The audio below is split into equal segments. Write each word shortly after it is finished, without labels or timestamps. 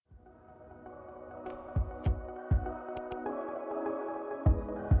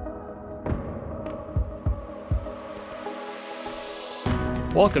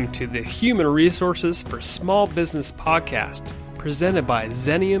Welcome to the Human Resources for Small Business podcast, presented by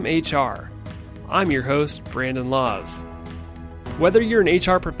Xenium HR. I'm your host, Brandon Laws. Whether you're an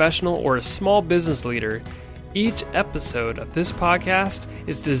HR professional or a small business leader, each episode of this podcast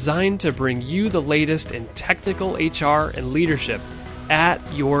is designed to bring you the latest in technical HR and leadership at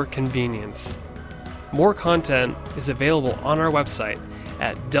your convenience. More content is available on our website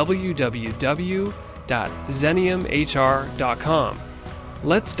at www.xeniumhr.com.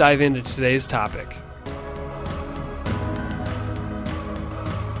 Let's dive into today's topic.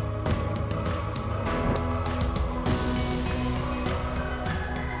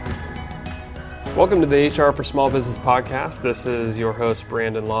 Welcome to the HR for Small Business podcast. This is your host,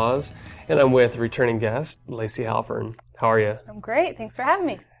 Brandon Laws, and I'm with returning guest, Lacey Halfern. How are you? I'm great. Thanks for having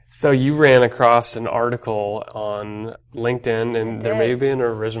me. So you ran across an article on LinkedIn, and there may be an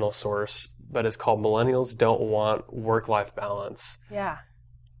original source, but it's called Millennials Don't Want Work-Life Balance. Yeah.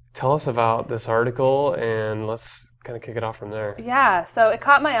 Tell us about this article, and let's kind of kick it off from there. Yeah, so it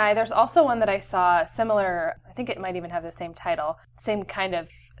caught my eye. There's also one that I saw similar, I think it might even have the same title, same kind of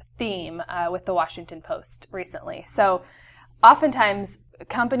theme with the Washington Post recently. So oftentimes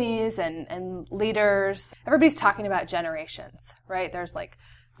companies and leaders, everybody's talking about generations, right? There's like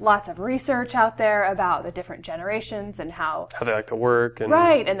lots of research out there about the different generations and how they like to work.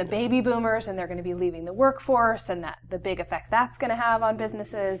 Right, and the baby boomers, and they're going to be leaving the workforce, and that the big effect that's going to have on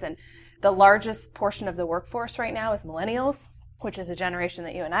businesses. And the largest portion of the workforce right now is millennials, which is a generation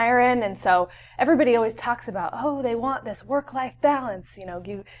that you and I are in. And so everybody always talks about, oh, they want this work-life balance. You know,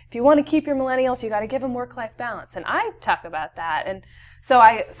 if you want to keep your millennials, you got to give them work-life balance. And I talk about that. And so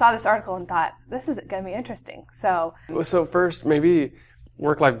I saw this article and thought, this is going to be interesting. So first, maybe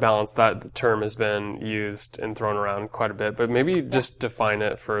work-life balance, that term has been used and thrown around quite a bit, but maybe just define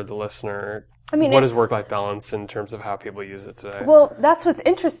it for the listener. I mean, what is work-life balance in terms of how people use it today? Well, that's what's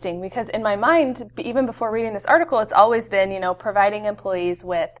interesting, because in my mind, even before reading this article, it's always been, providing employees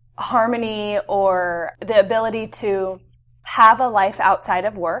with harmony or the ability to have a life outside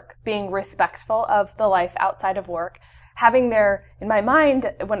of work, being respectful of the life outside of work, having in my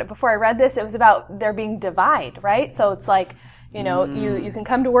mind, before I read this, it was about there being divide, right? So it's like, you can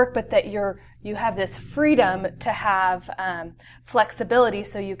come to work, but that you have this freedom to have flexibility,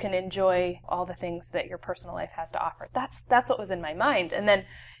 so you can enjoy all the things that your personal life has to offer. That's what was in my mind. And then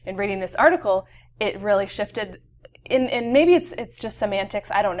in reading this article, it really shifted. And maybe it's just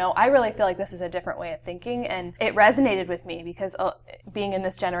semantics. I don't know. I really feel like this is a different way of thinking, and it resonated with me because being in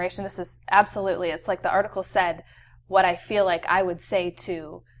this generation, this is absolutely. It's like the article said what I feel like I would say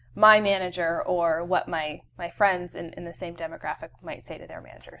to my manager, or what my friends in the same demographic might say to their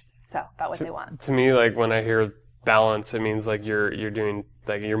managers. So about what they want. To me, like when I hear balance, it means like you're doing,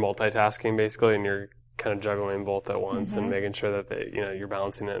 like you're multitasking basically, and you're kind of juggling both at once and making sure that you're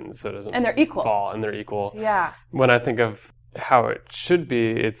balancing it, and so it doesn't they're equal. fall, and they're equal. Yeah. When I think of how it should be,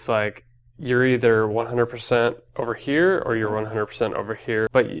 it's like you're either 100% over here or you're 100% over here,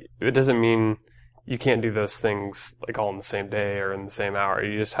 but it doesn't mean you can't do those things like all in the same day or in the same hour.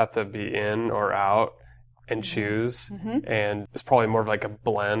 You just have to be in or out and choose. And it's probably more of like a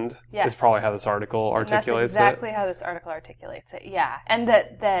blend. Yes. Is probably how this article articulates it. That's exactly how this article articulates it. Yeah. And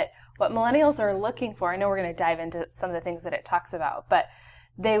that what millennials are looking for, I know we're going to dive into some of the things that it talks about, but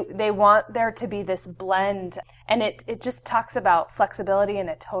they want there to be this blend, and it just talks about flexibility in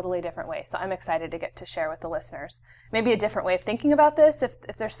a totally different way. So I'm excited to get to share with the listeners maybe a different way of thinking about this. If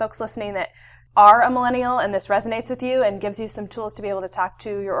there's folks listening that are a millennial and this resonates with you and gives you some tools to be able to talk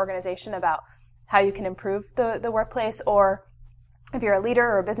to your organization about how you can improve the workplace, or if you're a leader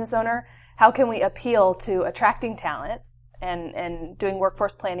or a business owner, how can we appeal to attracting talent and doing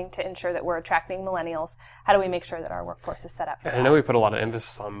workforce planning to ensure that we're attracting millennials? How do we make sure that our workforce is set up for that? I know we put a lot of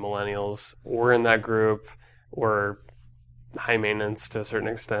emphasis on millennials. We're in that group. We're high maintenance to a certain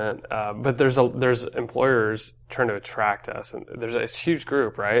extent, but there's employers trying to attract us, and there's a huge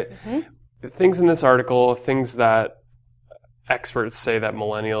group, right? Things in this article, things that experts say that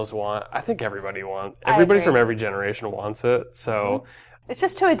millennials want, I think everybody from every generation wants it. So it's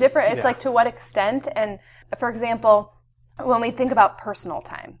just to a different, it's like to what extent. And for example, when we think about personal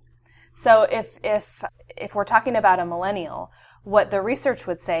time, so if we're talking about a millennial, what the research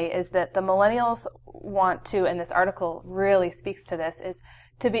would say is that the millennials want to, and this article really speaks to this, is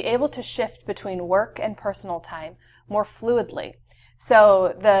to be able to shift between work and personal time more fluidly.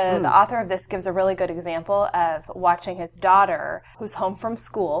 So the author of this gives a really good example of watching his daughter, who's home from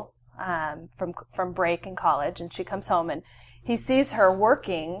school, from break in college, and she comes home and he sees her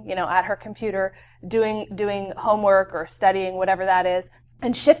working, at her computer, doing homework or studying, whatever that is,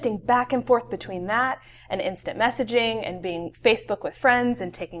 And shifting back and forth between that and instant messaging and being Facebook with friends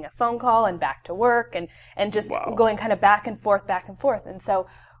and taking a phone call and back to work and just going kind of back and forth. And so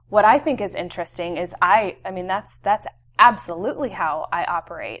what I think is interesting is I mean, that's absolutely how I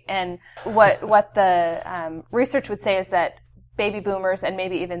operate. And what the research would say is that baby boomers and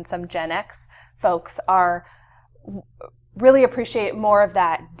maybe even some Gen X folks really appreciate more of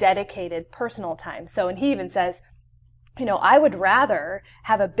that dedicated personal time. So, and he even says, I would rather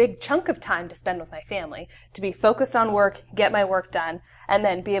have a big chunk of time to spend with my family, to be focused on work, get my work done, and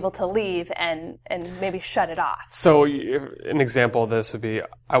then be able to leave and maybe shut it off. So an example of this would be,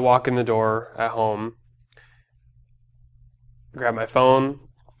 I walk in the door at home, grab my phone,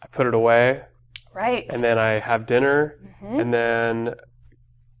 I put it away. Right. And then I have dinner, and then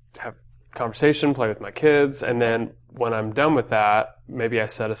have conversation, play with my kids, and then when I'm done with that, maybe I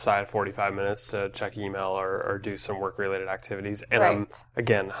set aside 45 minutes to check email or do some work-related activities, and I'm,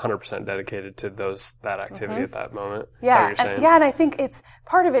 again, 100% dedicated to that activity at that moment. Yeah, is that what you're saying? And I think it's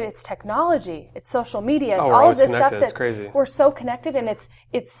part of it. It's technology, it's social media, it's we're all of this connected. stuff that it's crazy. We're so connected, and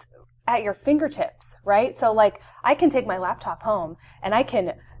it's at your fingertips, right? So, like, I can take my laptop home, and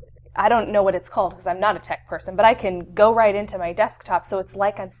I don't know what it's called because I'm not a tech person, but I can go right into my desktop, so it's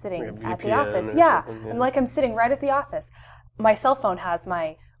like I'm sitting at the office. Yeah, and like I'm sitting right at the office. My cell phone has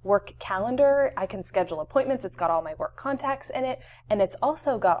my work calendar. I can schedule appointments. It's got all my work contacts in it, and it's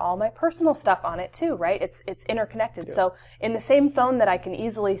also got all my personal stuff on it too, right? It's interconnected. Yeah. So in the same phone that I can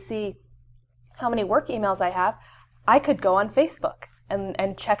easily see how many work emails I have, I could go on Facebook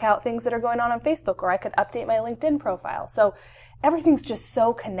and check out things that are going on Facebook, or I could update my LinkedIn profile. So everything's just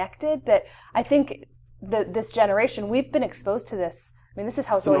so connected that I think that this generation, we've been exposed to this. I mean, this is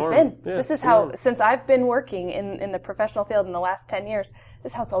how it's always been. Yeah, this is how, since I've been working in the professional field in the last 10 years,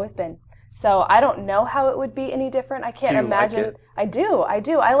 this is how it's always been. So I don't know how it would be any different. I can't imagine. Like it? I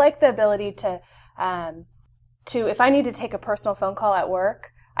do. I like the ability to, if I need to take a personal phone call at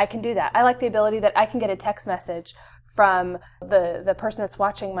work, I can do that. I like the ability that I can get a text message from the person that's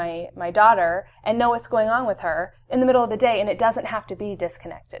watching my daughter and know what's going on with her in the middle of the day, and it doesn't have to be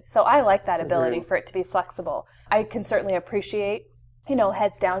disconnected. So I like that ability for it to be flexible. I can certainly appreciate,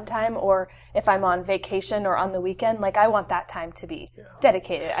 heads down time, or if I'm on vacation or on the weekend, like I want that time to be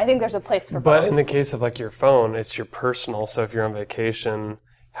dedicated. I think there's a place for both. But in the case of like your phone, it's your personal. So if you're on vacation,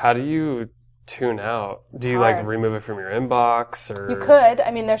 how do you tune out? Do you like remove it from your inbox? Or you could.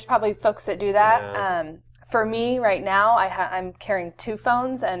 I mean, there's probably folks that do that. Yeah. For me, right now, I'm carrying 2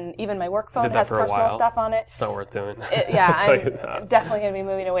 phones, and even my work phone has personal stuff on it. It's not worth doing. I'm definitely going to be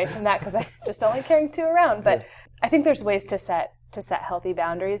moving away from that because I just don't like carrying 2 around. But I think there's ways to set healthy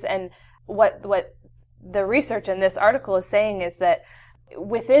boundaries. And what the research in this article is saying is that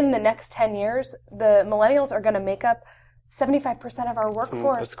within the next 10 years, the millennials are going to make up 75% of our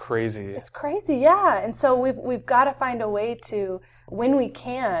workforce. That's crazy. It's crazy, yeah. And so we've got to find a way to, when we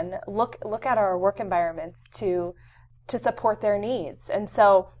can, look at our work environments to support their needs. And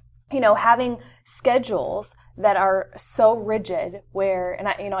so, having schedules that are so rigid where, and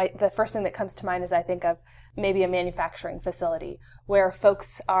the first thing that comes to mind is I think of maybe a manufacturing facility where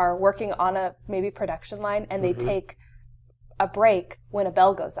folks are working on a maybe production line and they take a break when a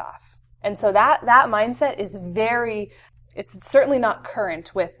bell goes off. And so that mindset is it's certainly not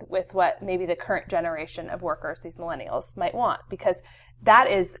current with what maybe the current generation of workers, these millennials, might want, because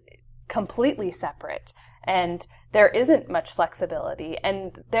that is completely separate and there isn't much flexibility.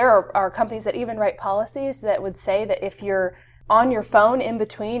 And there are companies that even write policies that would say that if you're on your phone in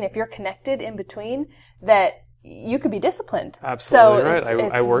between, if you're connected in between, that you could be disciplined. Absolutely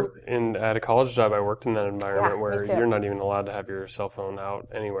right. I worked at a college job. I worked in that environment where you're not even allowed to have your cell phone out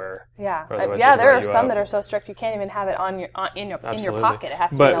anywhere. Yeah, there are some that are so strict you can't even have it in your pocket. It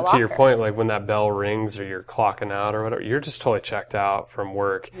has to be in a locker. But to your point, like when that bell rings or you're clocking out or whatever, you're just totally checked out from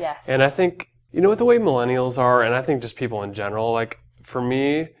work. Yes. And I think with the way millennials are, and I think just people in general, like for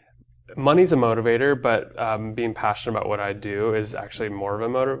me, money's a motivator, but being passionate about what I do is actually more of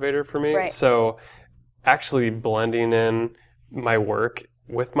a motivator for me. Right. So actually blending in my work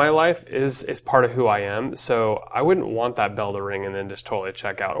with my life is part of who I am. So I wouldn't want that bell to ring and then just totally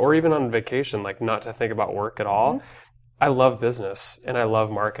check out, or even on vacation, like not to think about work at all. Mm-hmm. I love business and I love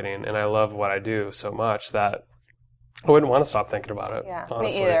marketing and I love what I do so much that I wouldn't want to stop thinking about it. Yeah,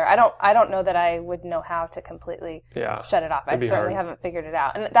 honestly. Me either. I don't know that I would know how to completely shut it off. I certainly haven't figured it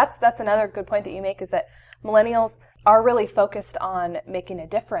out. And that's another good point that you make, is that millennials are really focused on making a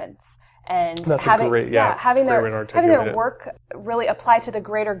difference and having their work really apply to the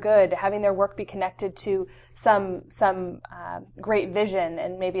greater good, having their work be connected to some great vision,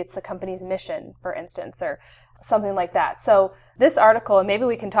 and maybe it's the company's mission, for instance, or something like that. So this article, and maybe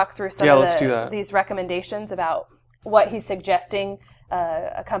we can talk through some of these recommendations about what he's suggesting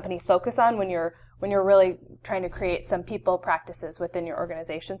a company focus on when you're really trying to create some people practices within your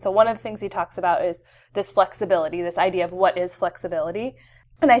organization. So one of the things he talks about is this flexibility, this idea of what is flexibility.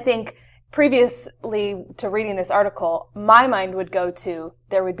 And I think previously to reading this article, my mind would go to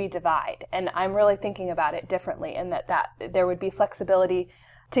there would be divide. And I'm really thinking about it differently, and that there would be flexibility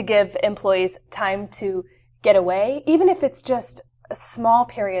to give employees time to get away, even if it's just small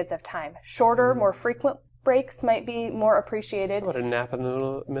periods of time. Shorter, more frequent breaks might be more appreciated. What, a nap in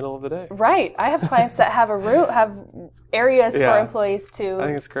the middle of the day? Right. I have clients that have areas for employees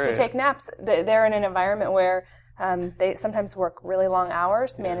to take naps. They're in an environment where they sometimes work really long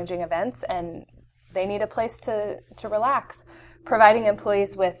hours managing events, and they need a place to relax. Providing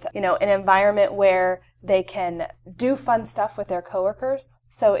employees with, an environment where they can do fun stuff with their coworkers.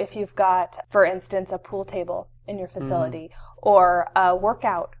 So if you've got, for instance, a pool table in your facility or a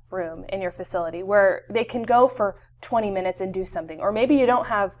workout room in your facility where they can go for 20 minutes and do something, or maybe you don't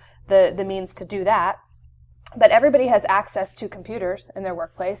have the means to do that, but everybody has access to computers in their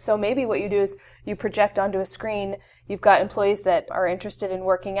workplace. So maybe what you do is you project onto a screen. You've got employees that are interested in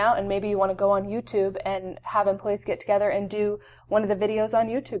working out, and maybe you want to go on YouTube and have employees get together and do one of the videos on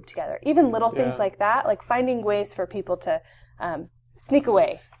YouTube together. Even little things like that, like finding ways for people to sneak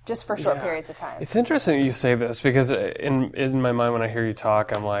away just for short periods of time. It's interesting you say this, because in my mind when I hear you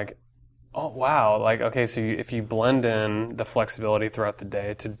talk, I'm like, oh, wow. Like, okay, so if you blend in the flexibility throughout the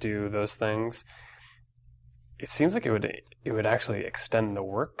day to do those things, it seems like it would actually extend the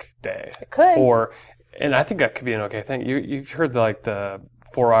work day. It could. And I think that could be an okay thing. You've heard the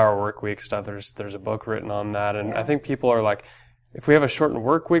 4-hour work week stuff. There's a book written on that, and I think people are like, if we have a shortened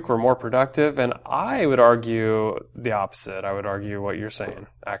work week, we're more productive. And I would argue the opposite. I would argue what you're saying,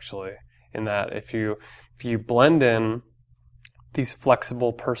 actually, in that if you blend in these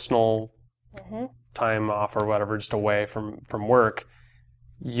flexible personal time off or whatever, just away from work,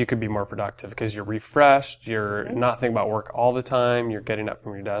 you could be more productive because you're refreshed. You're not thinking about work all the time. You're getting up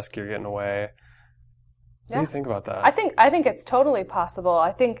from your desk. You're getting away. What do you think about that? I think it's totally possible.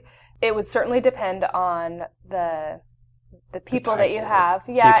 I think it would certainly depend on the people that you have,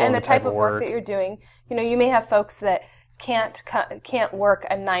 and the type of work that you're doing. You may have folks that can't work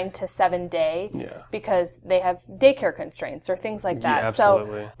a 9 to 7 day because they have daycare constraints or things like that. Yeah,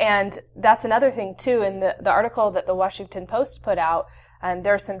 absolutely. So, and that's another thing too. In the article that the Washington Post put out,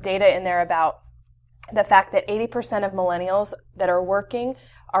 there's some data in there about the fact that 80% of millennials that are working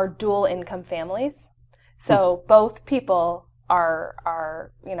are dual income families. So both people are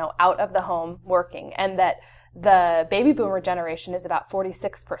out of the home working, and that the baby boomer generation is about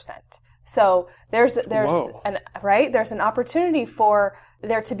 46%. So there's an opportunity for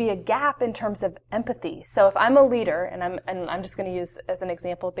there to be a gap in terms of empathy. So if I'm a leader, and I'm just going to use as an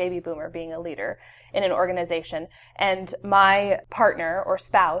example baby boomer being a leader in an organization, and my partner or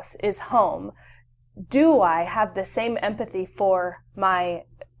spouse is home, do I have the same empathy for my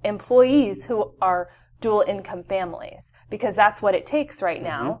employees who are dual income families? Because that's what it takes right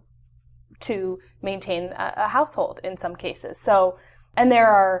now to maintain a household in some cases. So, and there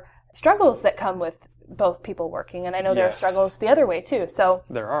are struggles that come with both people working, and I know there are struggles the other way too. So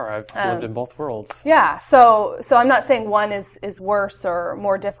there are. I've lived in both worlds. Yeah. So I'm not saying one is worse or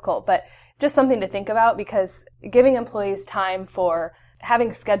more difficult, but just something to think about, because giving employees time for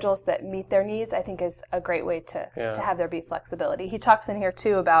having schedules that meet their needs, I think, is a great way to have there be flexibility. He talks in here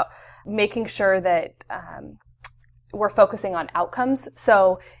too about making sure that we're focusing on outcomes.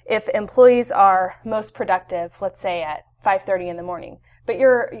 So if employees are most productive, let's say at 5:30 in the morning, but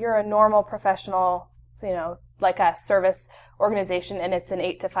you're a normal professional, like a service organization, and it's an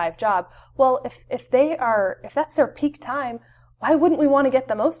 8 to 5 job. Well, if that's their peak time, why wouldn't we want to get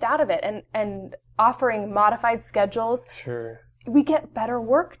the most out of it? And offering modified schedules, we get better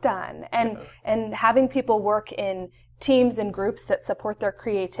work done. And having people work in teams and groups that support their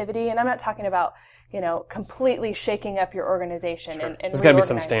creativity. And I'm not talking about completely shaking up your organization and there's got to be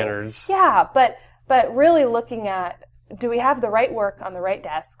some standards. Yeah, but really looking at, do we have the right work on the right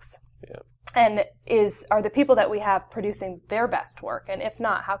desks? Yeah. And are the people that we have producing their best work? And if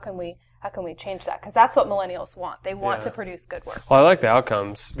not, how can we change that? Because that's what millennials want. They want to produce good work. Well, I like the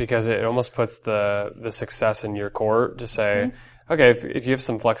outcomes, because it almost puts the success in your court to say, okay, if you have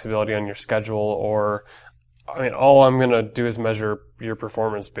some flexibility on your schedule, or all I'm going to do is measure your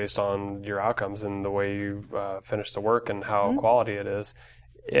performance based on your outcomes and the way you finish the work and how quality it is.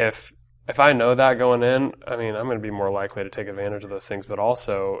 If if I know that going in, I mean, I'm going to be more likely to take advantage of those things, but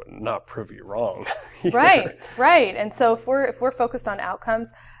also not prove you wrong. Right. And so if we're focused on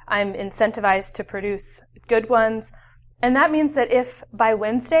outcomes, I'm incentivized to produce good ones. And that means that if by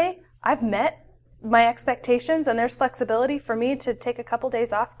Wednesday I've met my expectations and there's flexibility for me to take a couple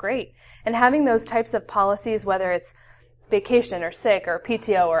days off, great. And having those types of policies, whether it's vacation or sick or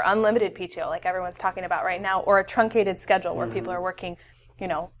PTO or unlimited PTO, like everyone's talking about right now, or a truncated schedule where people are working,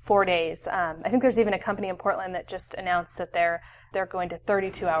 4 days. I think there's even a company in Portland that just announced that they're going to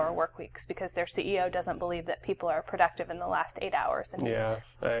 32-hour work weeks because their CEO doesn't believe that people are productive in the last 8 hours. And I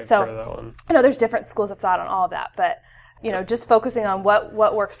heard of that one. There's different schools of thought on all of that, but just focusing on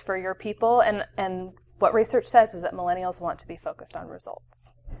what works for your people, and what research says is that millennials want to be focused on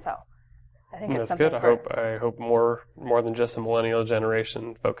results. So I think it's something good. I hope more than just a millennial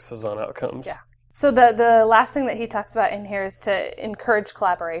generation focuses on outcomes. Yeah. So the last thing that he talks about in here is to encourage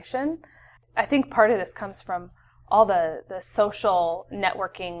collaboration. I think part of this comes from all the social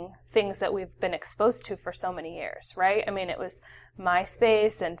networking things that we've been exposed to for so many years, right? I mean, it was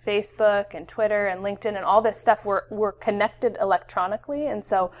MySpace and Facebook and Twitter and LinkedIn and all this stuff. We're connected electronically, and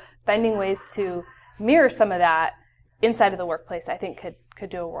so finding ways to mirror some of that inside of the workplace, I think could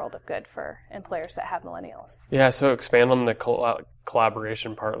do a world of good for employers that have millennials. Yeah, so expand on the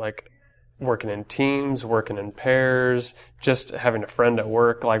collaboration part, like working in teams, working in pairs, just having a friend at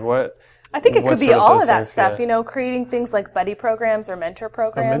work, like what? I think it could be all of that stuff, creating things like buddy programs or mentor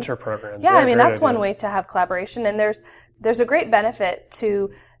programs. Mentor programs. Yeah, I mean, that's one way to have collaboration. And there's a great benefit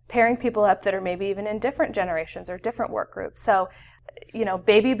to pairing people up that are maybe even in different generations or different work groups. So,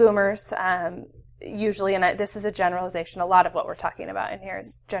 baby boomers, usually, and this is a generalization, a lot of what we're talking about in here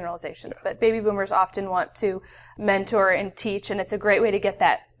is generalizations, but baby boomers often want to mentor and teach, and it's a great way to get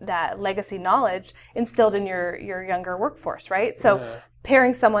that legacy knowledge instilled in your younger workforce, right? So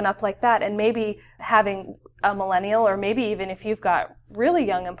pairing someone up like that, and maybe having a millennial, or maybe even if you've got really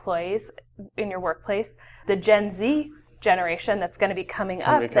young employees in your workplace, the Gen Z generation that's going to be coming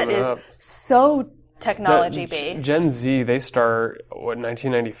up that is so technology based. Gen Z, they start,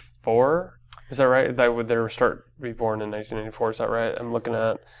 1994? Is that right? They would be born in 1994. Is that right? I'm looking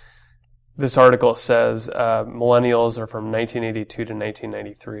at this article. Says millennials are from 1982 to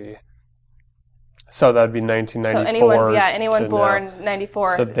 1993. So that'd be 1994. So anyone born now.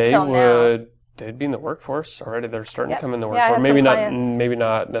 94. So they'd be in the workforce already. They're starting to come in the workforce. Maybe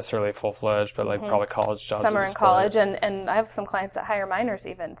not necessarily full fledged, but probably college jobs. Some are in college, and I have some clients that hire minors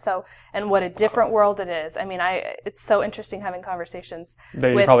even. So, and what a different world it is. I mean, it's so interesting having conversations.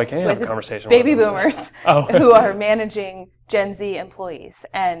 You probably can have a conversation with baby boomers who are managing Gen Z employees,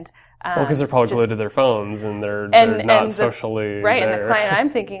 and because they're probably glued to their phones and they're not socially right. there. And the client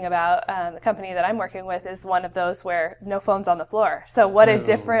I'm thinking about, the company that I'm working with, is one of those where no phones on the floor. So what a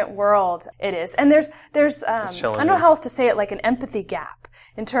different world it is. And there's I don't know how else to say it, like an empathy gap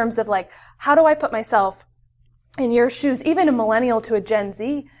in terms of like, how do I put myself in your shoes, even a millennial to a Gen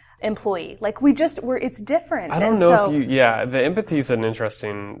Z employee? Like it's different. I don't know the empathy is an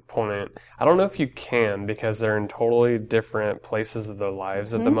interesting point. I don't know if you can, because they're in totally different places of their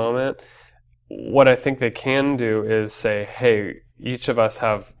lives at the moment. What I think they can do is say, hey, each of us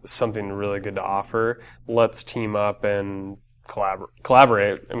have something really good to offer. Let's team up and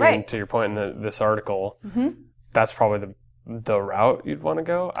collaborate. I mean, to your point in this article, that's probably the route you'd want to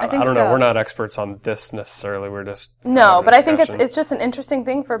go. I don't know. We're not experts on this necessarily. We're just but I think it's just an interesting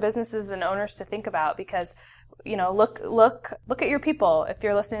thing for businesses and owners to think about, because look at your people. If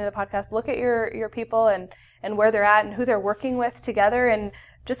you're listening to the podcast, look at your people and where they're at and who they're working with together, and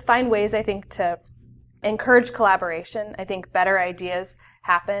just find ways, I think, to encourage collaboration. I think better ideas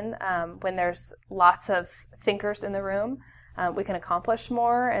happen when there's lots of thinkers in the room. We can accomplish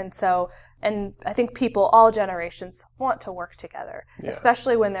more. And I think people, all generations, want to work together,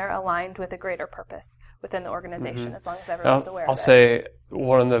 especially when they're aligned with a greater purpose within the organization, as long as everyone's aware of it. I'll say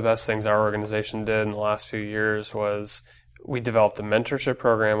one of the best things our organization did in the last few years was we developed a mentorship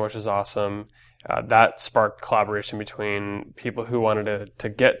program, which is awesome. That sparked collaboration between people who wanted to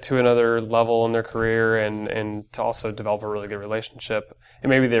get to another level in their career and to also develop a really good relationship. And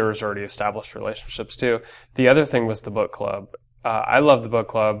maybe there was already established relationships too. The other thing was the book club. I love the book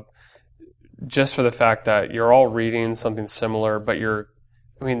club just for the fact that you're all reading something similar, but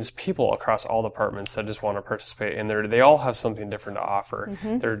there's people across all departments that just want to participate, and they all have something different to offer.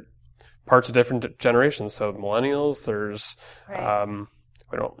 They're parts of different generations. So millennials, there's,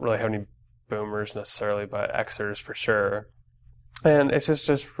 we don't really have any boomers necessarily, but Xers for sure. And it's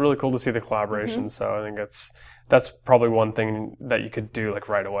just really cool to see the collaboration. So I think that's probably one thing that you could do like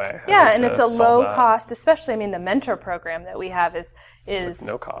right away. Yeah, and it's a low cost, especially, I mean, the mentor program that we have is like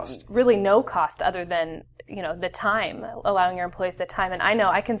no cost. Really no cost other than, the time, allowing your employees the time. And I know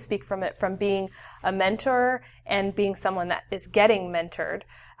I can speak from being a mentor and being someone that is getting mentored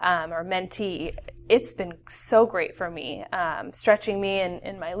or mentee. It's been so great for me, stretching me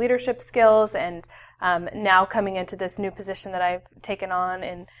in my leadership skills, and now coming into this new position that I've taken on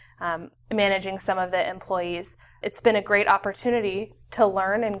and managing some of the employees. It's been a great opportunity to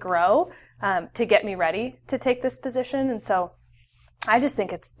learn and grow, to get me ready to take this position. And so I just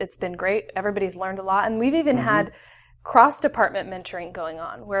think it's been great. Everybody's learned a lot. And we've even had cross-department mentoring going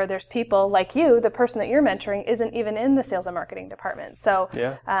on, where there's people like you, the person that you're mentoring isn't even in the sales and marketing department. So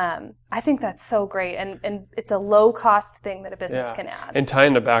I think that's so great. And it's a low-cost thing that a business can add. And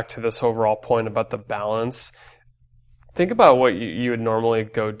tying it back to this overall point about the balance, think about what you would normally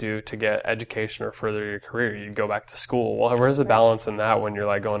go do to get education or further your career. You go back to school. Well, where's the balance in that when you're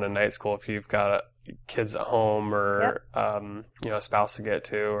like going to night school if you've got kids at home or a spouse to get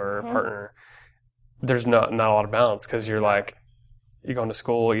to or a partner? There's not a lot of balance because you're going to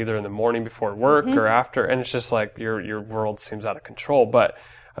school either in the morning before work or after, and it's just like your world seems out of control. But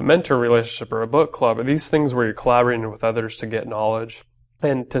a mentor relationship or a book club are these things where you're collaborating with others to get knowledge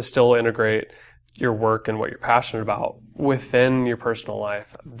and to still integrate your work and what you're passionate about within your personal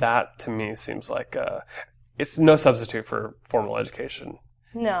life. That to me seems like it's no substitute for formal education.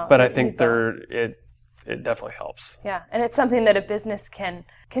 No, but I think it definitely helps. Yeah, and it's something that a business can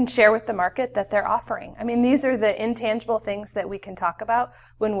share with the market that they're offering. I mean, these are the intangible things that we can talk about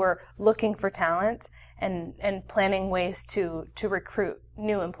when we're looking for talent and planning ways to recruit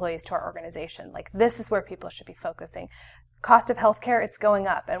new employees to our organization. Like, this is where people should be focusing. Cost of healthcare, it's going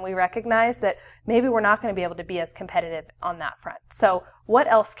up, and we recognize that maybe we're not going to be able to be as competitive on that front. So what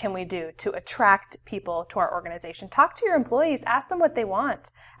else can we do to attract people to our organization? Talk to your employees. Ask them what they want.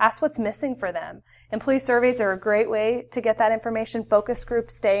 Ask what's missing for them. Employee surveys are a great way to get that information. Focus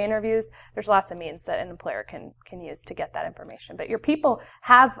groups, stay interviews. There's lots of means that an employer can use to get that information. But your people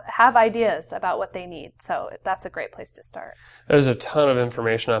have ideas about what they need. So that's a great place to start. There's a ton of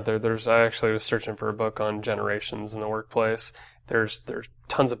information out there. I actually was searching for a book on generations in the workplace. There's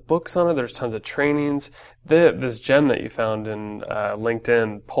tons of books on it. There's tons of trainings. This gem that you found in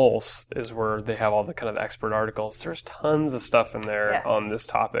LinkedIn Pulse is where they have all the kind of expert articles. There's tons of stuff in there on this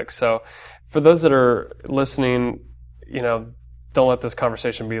topic. So for those that are listening, don't let this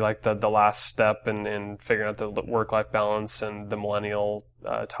conversation be like the last step in figuring out the work-life balance and the millennial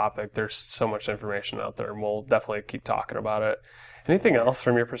topic. There's so much information out there, and we'll definitely keep talking about it. Anything else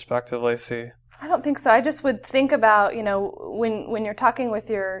from your perspective, Lacey? I don't think so. I just would think about, when you're talking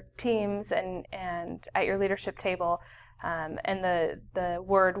with your teams and at your leadership table, and the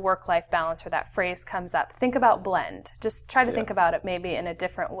word work-life balance or that phrase comes up, think about blend. Just try to think about it maybe in a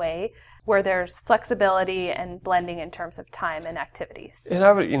different way, where there's flexibility and blending in terms of time and activities. And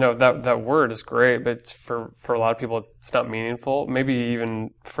I would, that word is great, but for a lot of people, it's not meaningful. Maybe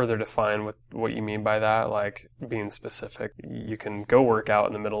even further define what you mean by that, like being specific. You can go work out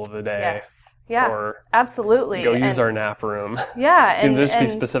in the middle of the day. Yes. Yeah, or absolutely. Go use our nap room. Yeah. And just be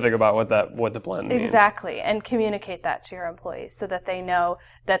specific about what the blend means. Exactly. And communicate that to your employees so that they know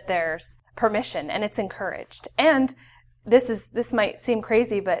that there's permission and it's encouraged. And this might seem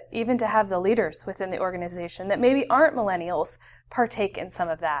crazy, but even to have the leaders within the organization that maybe aren't millennials partake in some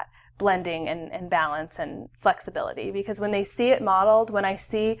of that blending and balance and flexibility. Because when they see it modeled, when I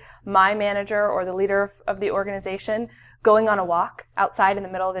see my manager or the leader of the organization going on a walk outside in the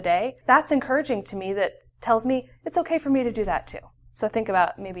middle of the day, that's encouraging to me. That tells me it's okay for me to do that too. So think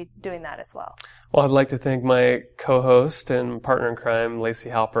about maybe doing that as well. Well, I'd like to thank my co-host and partner in crime,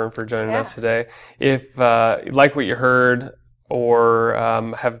 Lacey Halpern, for joining us today. If you like what you heard or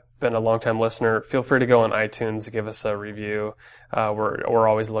have been a longtime listener, feel free to go on iTunes and give us a review. We're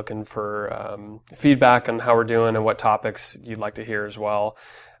always looking for feedback on how we're doing and what topics you'd like to hear as well.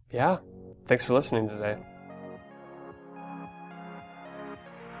 Yeah, thanks for listening today.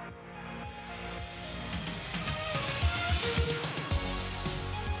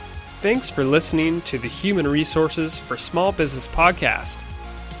 Thanks for listening to the Human Resources for Small Business podcast.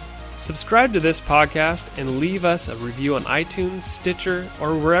 Subscribe to this podcast and leave us a review on iTunes, Stitcher,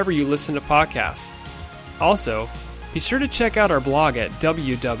 or wherever you listen to podcasts. Also, be sure to check out our blog at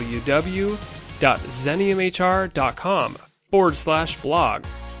www.xeniumhr.com/blog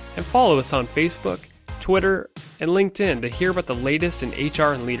and follow us on Facebook, Twitter, and LinkedIn to hear about the latest in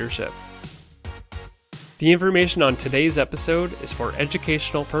HR and leadership. The information on today's episode is for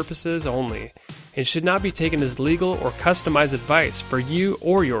educational purposes only and should not be taken as legal or customized advice for you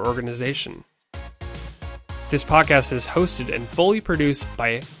or your organization. This podcast is hosted and fully produced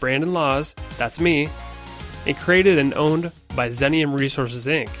by Brandon Laws, that's me, and created and owned by Zenium Resources,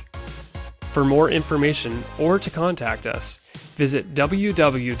 Inc. For more information or to contact us, visit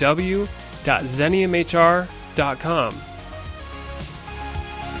www.zeniumhr.com.